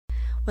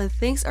when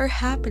things are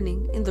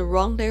happening in the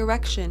wrong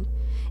direction,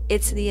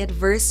 it's the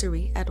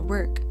adversary at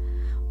work.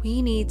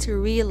 We need to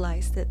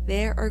realize that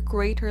there are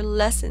greater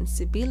lessons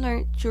to be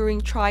learned during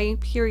trying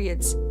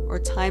periods or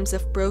times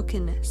of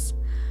brokenness.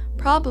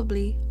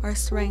 Probably our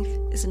strength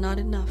is not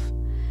enough,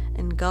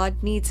 and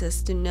God needs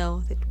us to know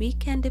that we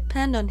can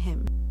depend on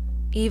Him.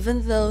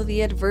 Even though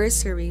the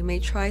adversary may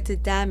try to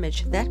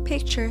damage that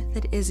picture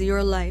that is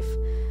your life,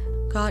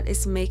 God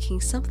is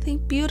making something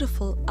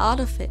beautiful out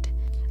of it,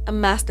 a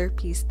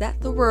masterpiece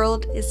that the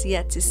world is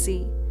yet to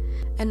see.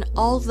 And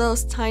all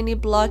those tiny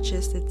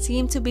blotches that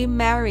seem to be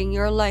marring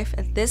your life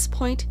at this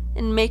point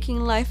and making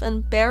life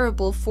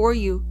unbearable for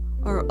you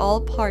are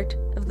all part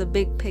of the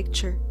big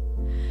picture.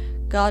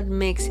 God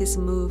makes His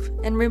move,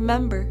 and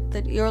remember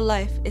that your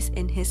life is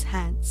in His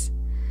hands.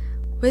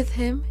 With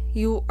Him,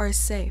 you are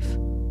safe.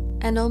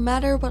 And no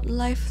matter what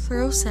life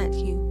throws at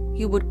you,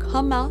 you would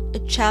come out a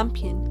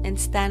champion and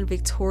stand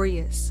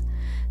victorious.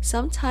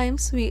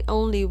 Sometimes we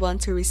only want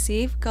to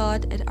receive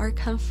God at our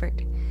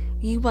comfort.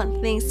 We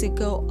want things to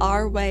go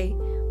our way,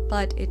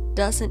 but it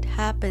doesn't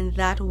happen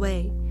that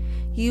way.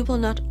 You will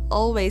not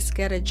always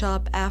get a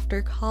job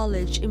after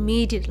college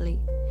immediately.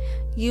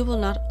 You will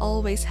not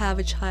always have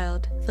a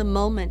child the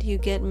moment you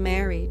get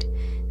married.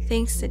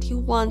 Things that you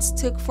once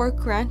took for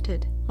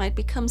granted might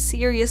become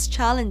serious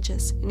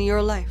challenges in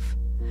your life.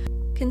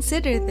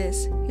 Consider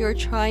this your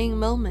trying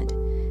moment.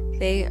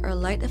 They are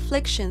light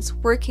afflictions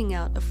working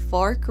out a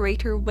far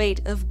greater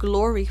weight of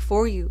glory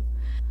for you.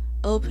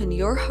 Open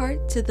your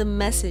heart to the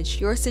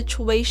message your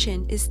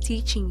situation is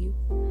teaching you.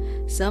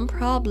 Some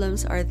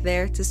problems are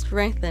there to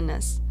strengthen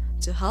us,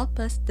 to help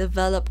us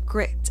develop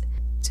grit,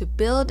 to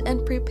build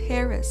and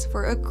prepare us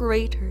for a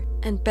greater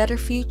and better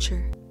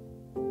future.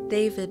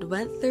 David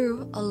went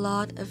through a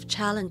lot of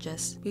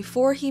challenges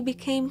before he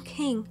became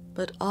king,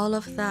 but all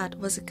of that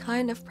was a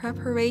kind of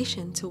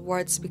preparation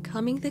towards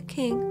becoming the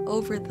king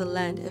over the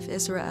land of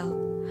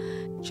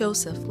Israel.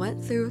 Joseph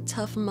went through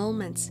tough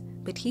moments,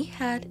 but he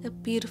had a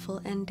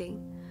beautiful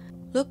ending.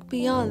 Look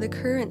beyond the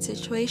current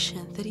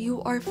situation that you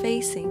are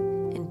facing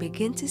and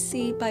begin to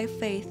see by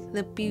faith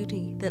the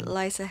beauty that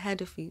lies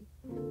ahead of you.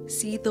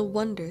 See the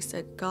wonders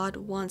that God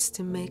wants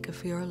to make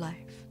of your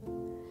life.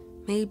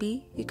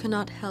 Maybe you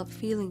cannot help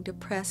feeling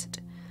depressed.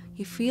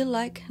 You feel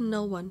like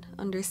no one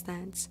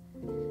understands.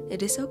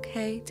 It is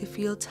okay to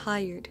feel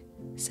tired,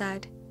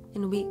 sad,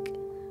 and weak,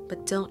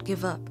 but don't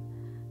give up.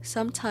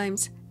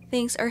 Sometimes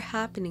things are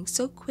happening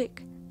so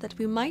quick that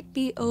we might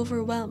be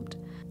overwhelmed.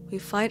 We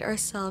find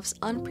ourselves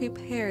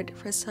unprepared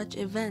for such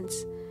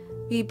events.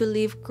 We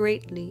believe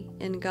greatly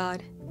in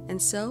God,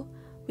 and so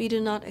we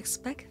do not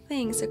expect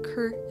things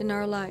occur in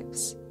our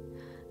lives.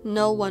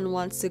 No one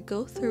wants to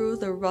go through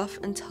the rough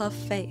and tough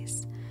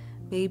phase.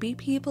 Maybe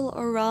people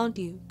around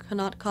you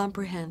cannot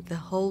comprehend the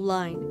whole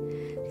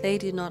line. They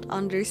do not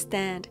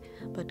understand,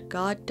 but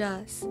God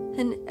does,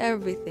 and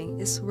everything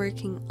is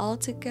working all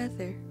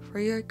together for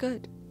your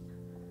good.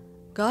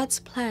 God's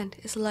plan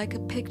is like a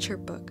picture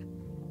book.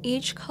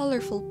 Each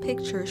colorful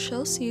picture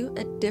shows you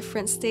at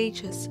different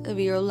stages of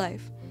your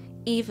life,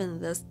 even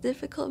those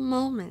difficult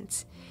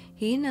moments.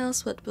 He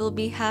knows what will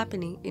be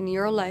happening in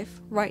your life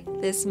right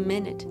this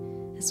minute,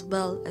 as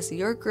well as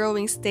your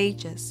growing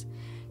stages.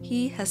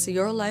 He has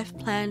your life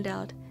planned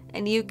out,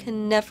 and you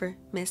can never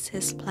miss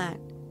His plan.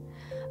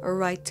 A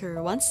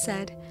writer once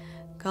said,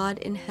 God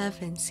in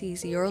heaven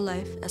sees your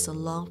life as a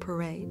long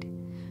parade.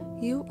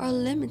 You are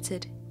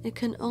limited and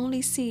can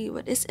only see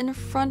what is in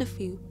front of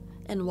you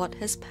and what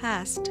has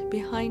passed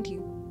behind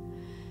you.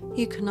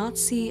 You cannot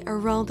see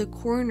around the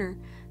corner.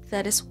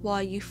 That is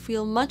why you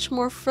feel much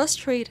more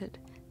frustrated,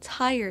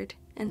 tired,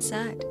 and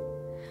sad.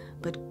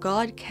 But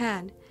God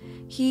can.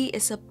 He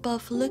is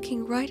above,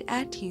 looking right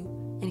at you,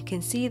 and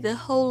can see the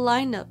whole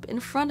lineup in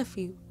front of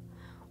you.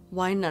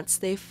 Why not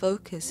stay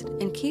focused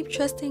and keep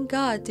trusting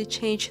God to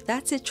change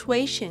that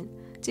situation,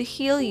 to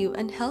heal you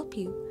and help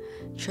you?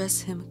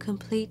 Trust Him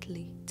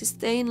completely, to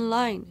stay in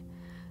line.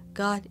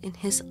 God in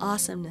His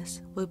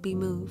awesomeness will be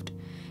moved.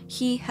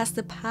 He has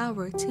the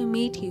power to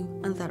meet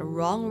you on that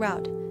wrong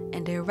route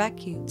and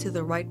direct you to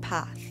the right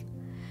path.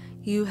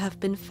 You have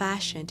been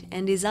fashioned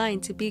and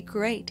designed to be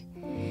great.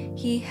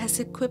 He has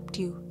equipped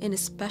you in a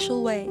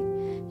special way,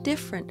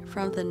 different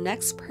from the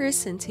next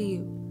person to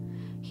you.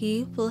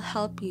 He will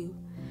help you.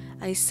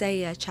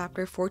 Isaiah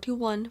chapter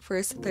 41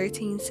 verse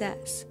 13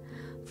 says,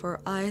 For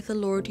I, the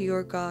Lord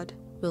your God,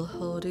 will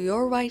hold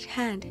your right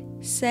hand,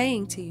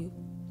 saying to you,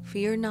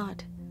 Fear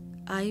not,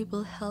 I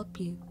will help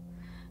you.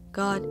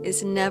 God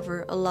is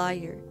never a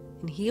liar,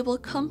 and He will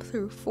come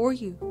through for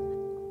you.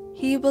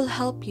 He will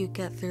help you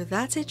get through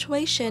that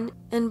situation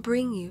and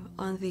bring you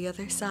on the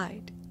other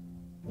side.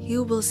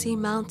 You will see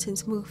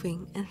mountains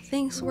moving and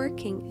things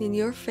working in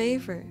your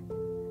favor.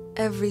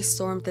 Every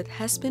storm that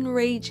has been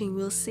raging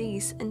will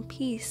cease and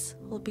peace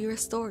will be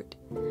restored.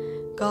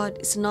 God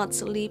is not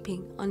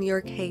sleeping on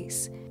your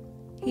case.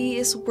 He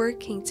is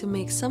working to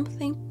make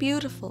something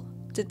beautiful,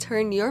 to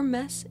turn your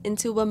mess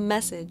into a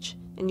message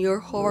and your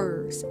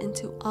horrors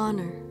into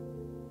honor.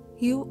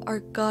 You are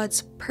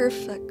God's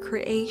perfect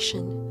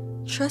creation.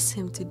 Trust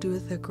Him to do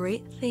the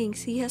great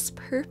things He has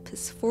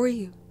purposed for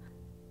you.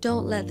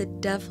 Don't let the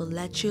devil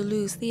let you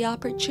lose the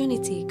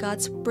opportunity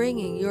God's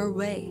bringing your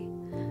way.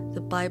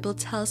 The Bible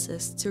tells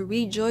us to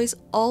rejoice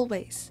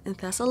always in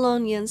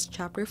Thessalonians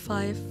chapter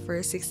 5,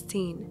 verse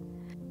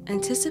 16.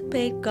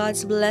 Anticipate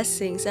God's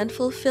blessings and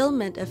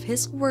fulfillment of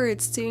His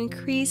words to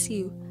increase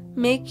you,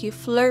 make you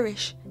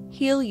flourish,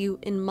 heal you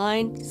in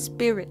mind,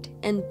 spirit,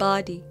 and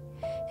body.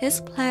 His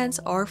plans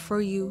are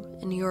for you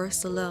and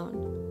yours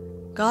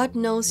alone. God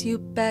knows you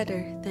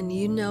better than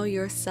you know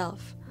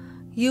yourself.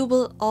 You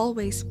will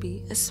always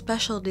be a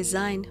special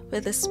design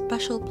with a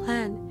special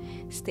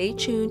plan. Stay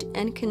tuned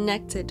and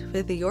connected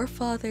with your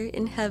Father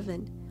in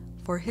heaven,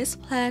 for His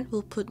plan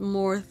will put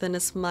more than a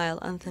smile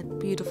on that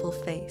beautiful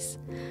face.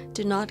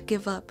 Do not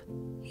give up.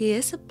 He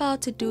is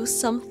about to do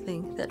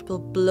something that will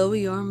blow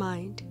your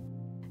mind.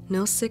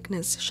 No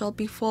sickness shall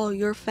befall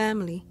your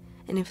family,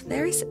 and if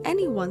there is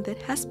anyone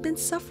that has been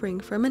suffering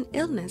from an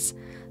illness,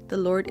 the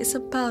Lord is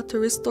about to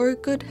restore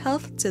good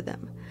health to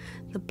them.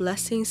 The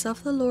blessings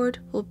of the Lord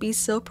will be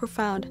so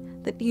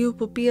profound that you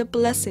will be a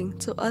blessing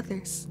to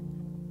others.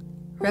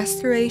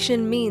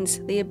 Restoration means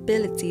the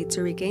ability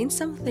to regain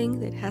something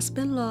that has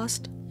been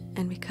lost,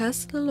 and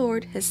because the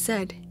Lord has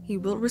said He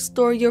will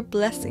restore your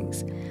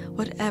blessings,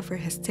 whatever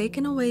has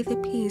taken away the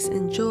peace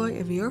and joy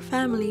of your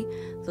family,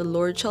 the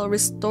Lord shall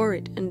restore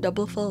it in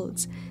double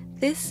folds.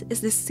 This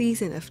is the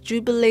season of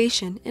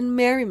jubilation and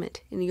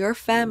merriment in your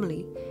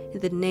family,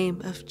 in the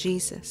name of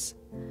Jesus.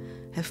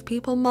 Have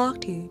people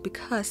mocked you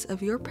because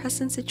of your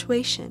present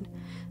situation?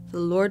 The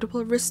Lord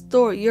will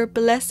restore your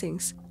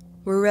blessings.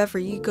 Wherever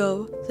you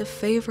go, the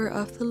favor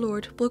of the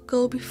Lord will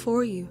go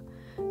before you.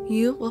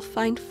 You will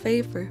find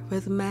favor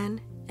with man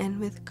and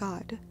with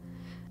God.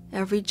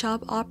 Every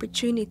job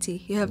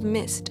opportunity you have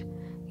missed,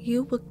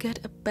 you will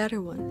get a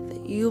better one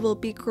that you will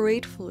be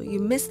grateful you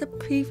missed the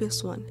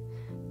previous one.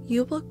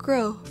 You will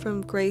grow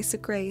from grace to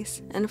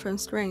grace and from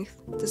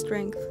strength to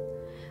strength.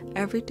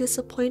 Every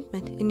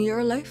disappointment in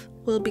your life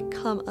will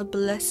become a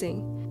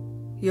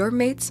blessing. Your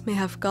mates may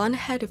have gone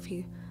ahead of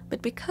you,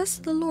 but because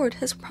the Lord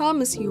has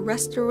promised you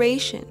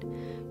restoration,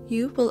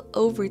 you will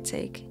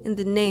overtake in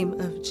the name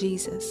of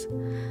Jesus.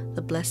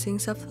 The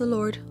blessings of the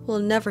Lord will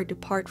never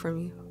depart from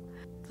you.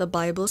 The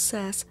Bible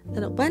says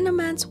that when a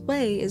man's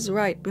way is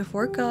right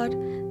before God,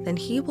 then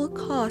He will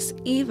cause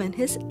even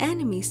his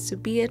enemies to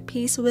be at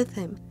peace with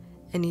him,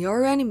 and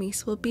your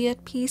enemies will be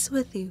at peace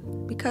with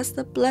you, because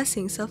the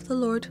blessings of the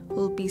Lord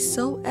will be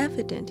so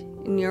evident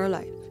in your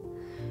life.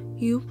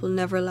 You will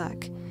never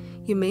lack.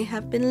 You may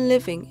have been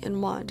living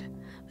in want,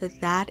 but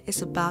that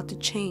is about to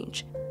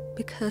change,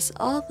 because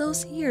all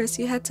those years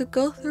you had to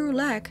go through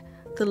lack,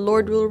 the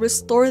Lord will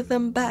restore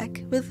them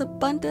back with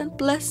abundant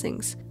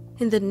blessings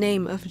in the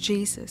name of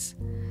Jesus.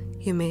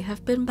 You may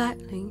have been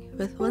battling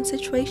with one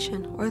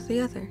situation or the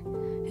other.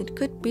 It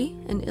could be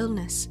an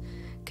illness.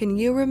 Can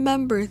you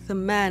remember the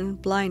man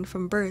blind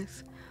from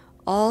birth?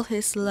 All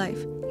his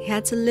life, he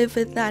had to live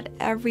with that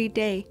every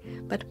day,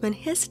 but when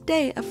his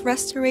day of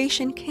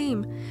restoration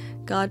came,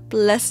 God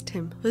blessed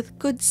him with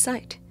good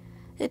sight.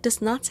 It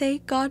does not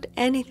take God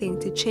anything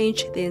to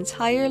change the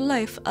entire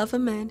life of a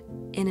man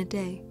in a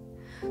day.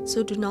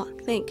 So do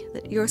not think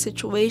that your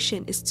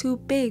situation is too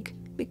big,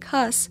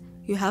 because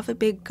you have a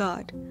big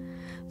God,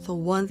 the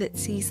one that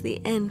sees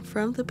the end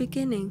from the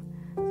beginning,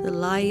 the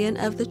Lion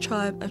of the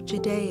tribe of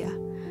Judah,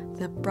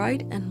 the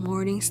bright and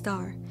morning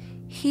star.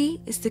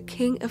 He is the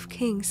King of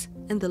kings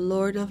and the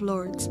Lord of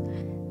lords.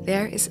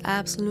 There is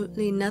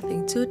absolutely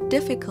nothing too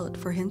difficult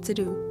for Him to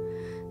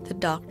do. The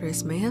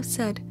doctors may have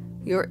said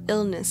your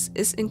illness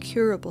is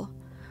incurable,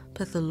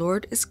 but the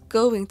Lord is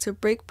going to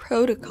break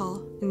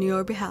protocol in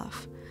your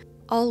behalf.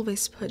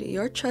 Always put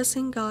your trust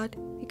in God,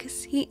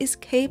 because He is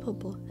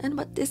capable, and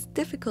what is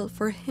difficult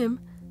for Him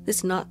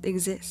does not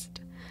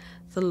exist.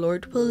 The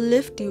Lord will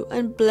lift you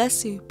and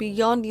bless you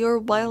beyond your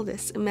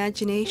wildest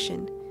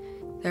imagination.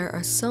 There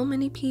are so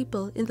many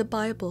people in the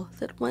Bible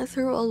that went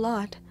through a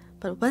lot,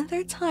 but when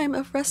their time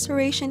of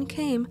restoration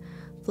came,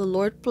 the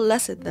Lord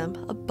blessed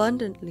them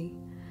abundantly.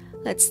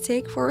 Let's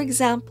take, for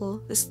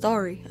example, the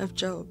story of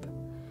Job.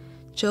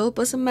 Job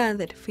was a man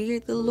that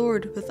feared the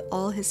Lord with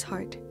all his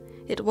heart.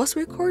 It was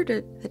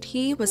recorded that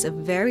he was a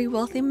very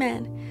wealthy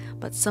man,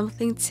 but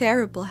something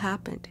terrible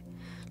happened.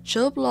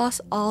 Job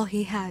lost all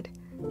he had,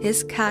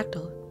 his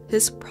cattle,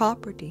 his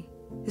property,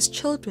 his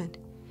children,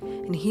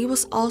 and he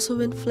was also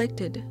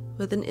inflicted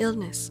with an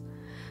illness.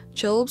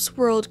 Job's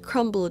world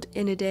crumbled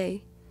in a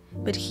day,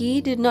 but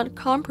he did not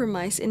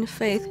compromise in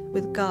faith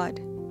with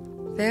God.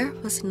 There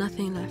was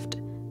nothing left,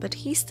 but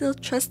he still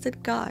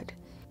trusted God.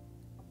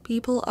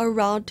 People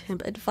around him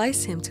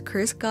advised him to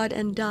curse God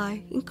and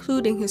die,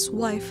 including his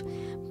wife,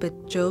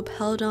 but Job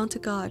held on to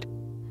God.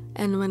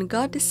 And when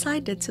God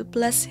decided to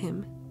bless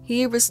him,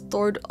 He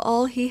restored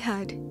all he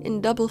had in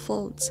double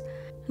folds.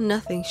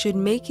 Nothing should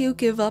make you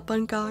give up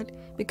on God,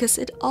 because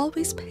it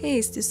always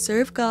pays to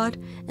serve God,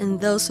 and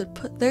those who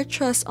put their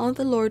trust on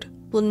the Lord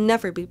will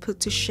never be put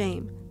to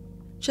shame.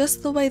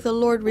 Just the way the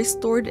Lord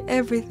restored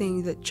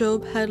everything that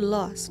Job had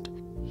lost,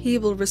 He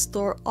will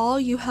restore all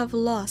you have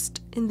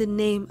lost in the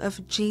name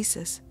of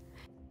Jesus.